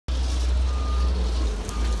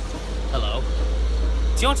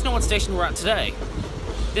Do you want to know what station we're at today?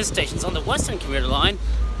 This station's on the Western Commuter Line.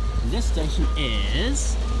 And this station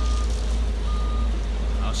is...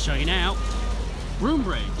 I'll show you now.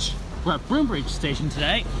 Broombridge. We're at Broombridge station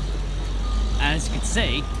today. As you can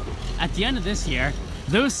see, at the end of this year,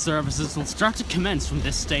 those services will start to commence from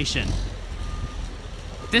this station.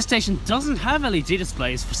 This station doesn't have LED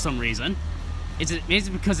displays for some reason. Is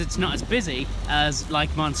it because it's not as busy as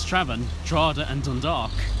like Monstravan, Drogheda and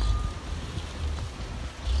Dundalk?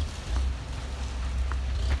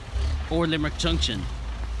 Or Limerick Junction.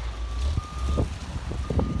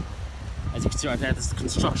 As you can see right there, there's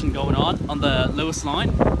construction going on the Luas line.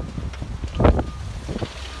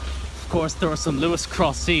 Of course, there were some Luas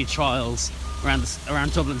Cross Sea trials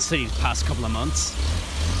around Dublin City the past couple of months.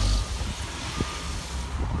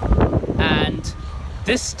 And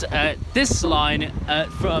this line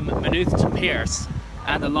from Maynooth to Pearse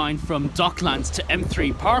and the line from Docklands to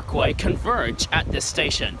M3 Parkway converge at this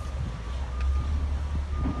station.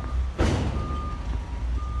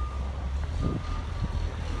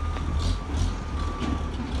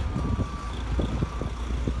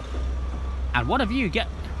 And what have you get?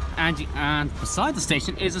 And beside the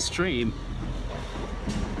station is a stream.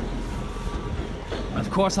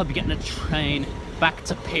 Of course, I'll be getting a train back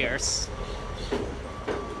to Pearse.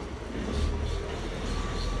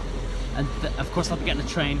 And of course, I'll be getting a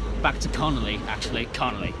train back to Connolly. Actually,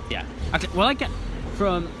 Connolly, yeah. Actually, well, I get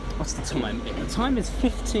from, what's the time? The time is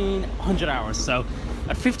 1500 hours, so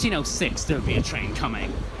at 15:06 there'll be a train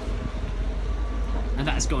coming. And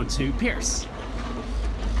that is going to Pearse.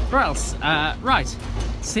 Or else, right,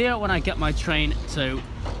 see you when I get my train to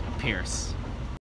Pearse.